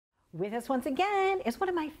With us once again is one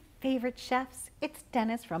of my favorite chefs. It's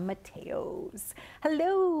Dennis from Matteo's.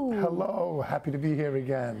 Hello. Hello. Happy to be here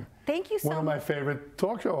again. Thank you so much. One of my favorite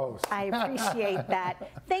talk show hosts. I appreciate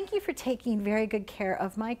that. Thank you for taking very good care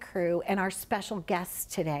of my crew and our special guests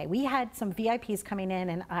today. We had some VIPs coming in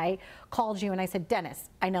and I called you and I said, Dennis,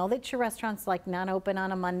 I know that your restaurant's like not open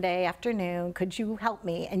on a Monday afternoon. Could you help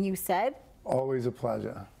me? And you said? Always a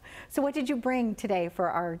pleasure. So what did you bring today for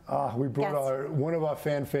our We brought guests? one of our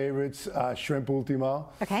fan favorites, shrimp ultimo,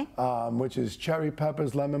 okay. Which is cherry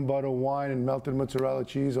peppers, lemon butter, wine, and melted mozzarella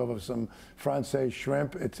cheese over some Francais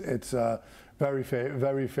shrimp. It's very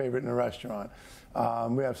favorite in the restaurant.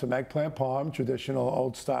 We have some eggplant parm, traditional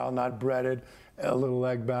old style, not breaded, a little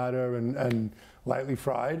egg batter and lightly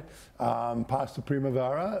fried. Pasta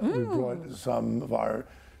primavera. We brought some of our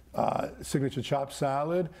signature chopped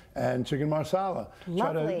salad and chicken marsala.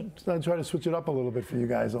 Lovely. Try to switch it up a little bit for you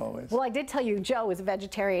guys always. Well, I did tell you Joe is a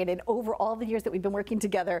vegetarian, and over all the years that we've been working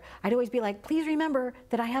together, I'd always be like, please remember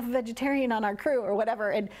that I have a vegetarian on our crew or whatever.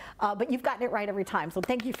 And but you've gotten it right every time, so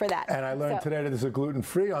thank you for that. And I learned today that there's a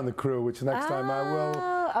gluten-free on the crew, which next time I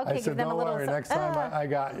will. Okay, I said, don't worry, next time I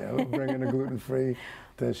got you. We'll bring in a gluten-free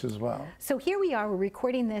dish as well. So here we are, we're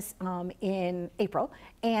recording this in April.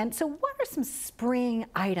 And so what are some spring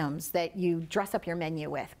items that you dress up your menu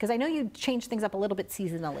with? Because I know you change things up a little bit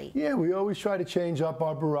seasonally. Yeah, we always try to change up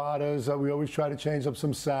our burratas. We always try to change up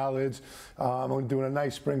some salads. I'm doing a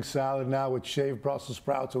nice spring salad now with shaved Brussels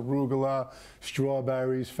sprouts, arugula,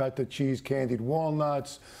 strawberries, feta cheese, candied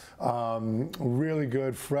walnuts. Really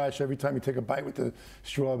good, fresh. Every time you take a bite with the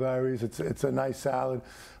strawberries, it's a nice salad.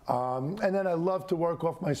 And then I love to work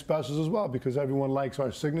off my specials as well because everyone likes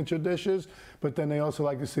our signature dishes, but then they also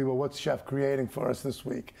like to see, well, what's chef creating for us this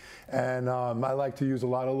week? And I like to use a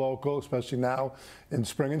lot of local, especially now in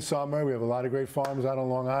spring and summer. We have a lot of great farms out on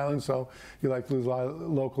Long Island, so you like to use a lot of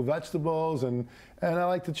local vegetables, and I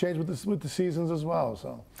like to change with the seasons as well.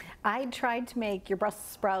 So I tried to make your Brussels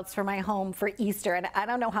sprouts for my home for Easter, and I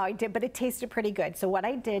don't know how I did, but it tasted pretty good. So what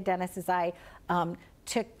I did, Dennis, is I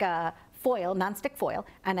took foil, nonstick foil,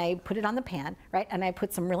 and I put it on the pan, right? And I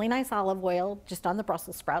put some really nice olive oil just on the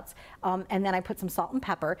Brussels sprouts, and then I put some salt and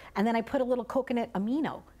pepper, and then I put a little coconut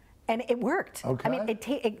amino. And it worked. Okay. I mean,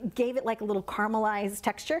 it gave it like a little caramelized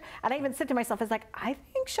texture. And I even said to myself, I was like, I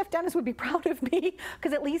think Chef Dennis would be proud of me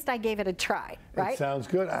because at least I gave it a try, right? It sounds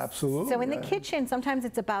good, absolutely. So in the kitchen, sometimes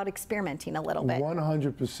it's about experimenting a little bit.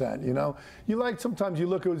 100%. You know, sometimes you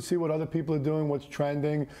look and see what other people are doing, what's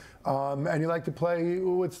trending, and you like to play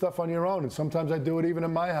with stuff on your own. And sometimes I do it even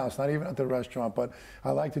in my house, not even at the restaurant. But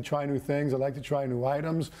I like to try new things. I like to try new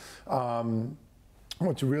items.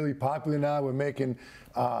 What's really popular now, we're making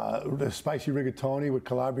the spicy rigatoni with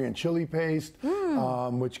Calabrian chili paste,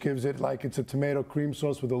 which gives it like it's a tomato cream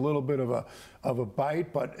sauce with a little bit of a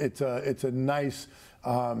bite, but it's a nice.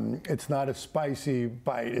 It's not a spicy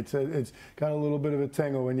bite. It's got a little bit of a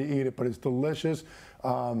tingle when you eat it, but it's delicious,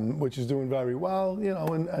 which is doing very well. You know,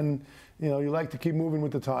 and you know, you like to keep moving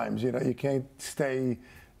with the times. You know, you can't stay.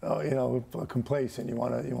 Complacent. You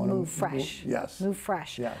want to move fresh. Yes. Move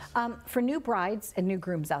fresh. Yes. For new brides and new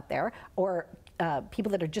grooms out there, or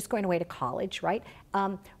people that are just going away to college, right?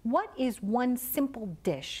 What is one simple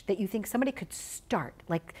dish that you think somebody could start?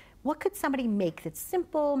 Like, what could somebody make that's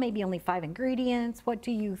simple, maybe only 5 ingredients? What do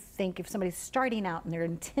you think if somebody's starting out and they're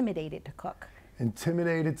intimidated to cook?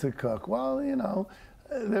 Intimidated to cook? Well, you know,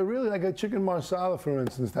 they're really like a chicken marsala, for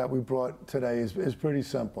instance, that we brought today is pretty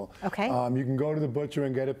simple. Okay. You can go to the butcher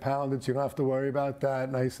and get it pounded, so you don't have to worry about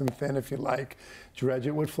that. Nice and thin if you like. Dredge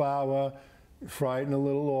it with flour, fry it in a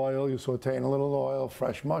little oil. You saute in a little oil,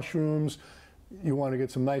 fresh mushrooms. You want to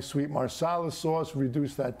get some nice sweet marsala sauce,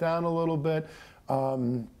 reduce that down a little bit.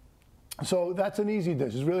 So that's an easy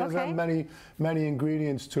dish. It really doesn't have many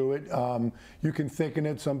ingredients to it. You can thicken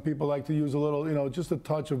it. Some people like to use a little, you know, just a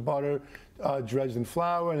touch of butter dredged in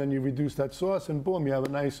flour, and then you reduce that sauce, and boom, you have a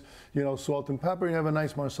nice, you know, salt and pepper. You have a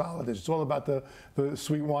nice marsala dish. It's all about the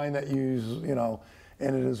sweet wine that you use, you know,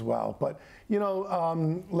 in it as well. But you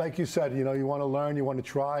know, like you said, you know, you want to learn, you want to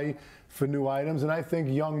try for new items, and I think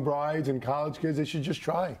young brides and college kids, they should just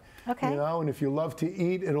try. Okay. You know, and if you love to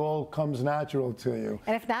eat, it all comes natural to you.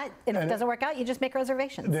 And if not, if it doesn't work out, you just make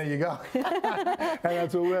reservations. There you go. And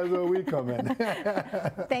that's where we come in.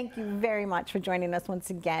 Thank you very much for joining us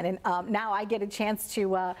once again. And now I get a chance to,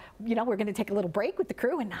 you know, we're going to take a little break with the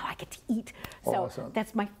crew, and now I get to eat. So awesome.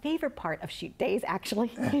 That's my favorite part of shoot days, actually,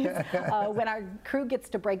 when our crew gets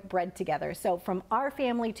to break bread together. So from our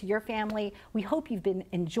family to your family, we hope you've been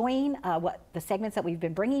enjoying the segments that we've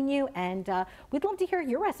been bringing you, and we'd love to hear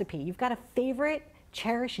your recipe. You've got a favorite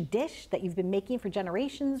cherished dish that you've been making for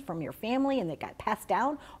generations from your family and that got passed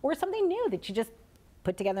down, or something new that you just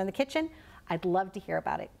put together in the kitchen. I'd love to hear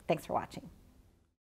about it. Thanks for watching.